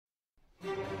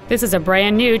This is a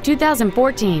brand new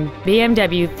 2014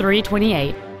 BMW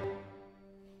 328.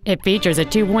 It features a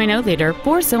 2.0-liter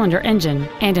four-cylinder engine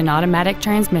and an automatic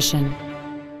transmission.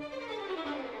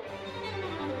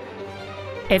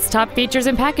 Its top features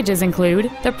and packages include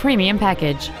the Premium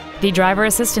Package, the Driver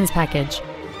Assistance Package,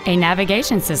 a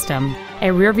navigation system,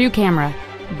 a rear-view camera,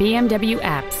 BMW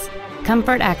apps,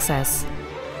 Comfort Access,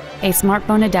 a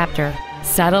smartphone adapter,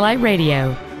 satellite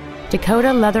radio,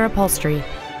 Dakota leather upholstery,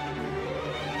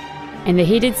 and the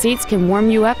heated seats can warm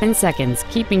you up in seconds,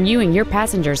 keeping you and your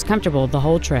passengers comfortable the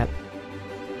whole trip.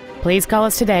 Please call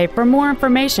us today for more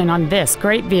information on this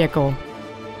great vehicle.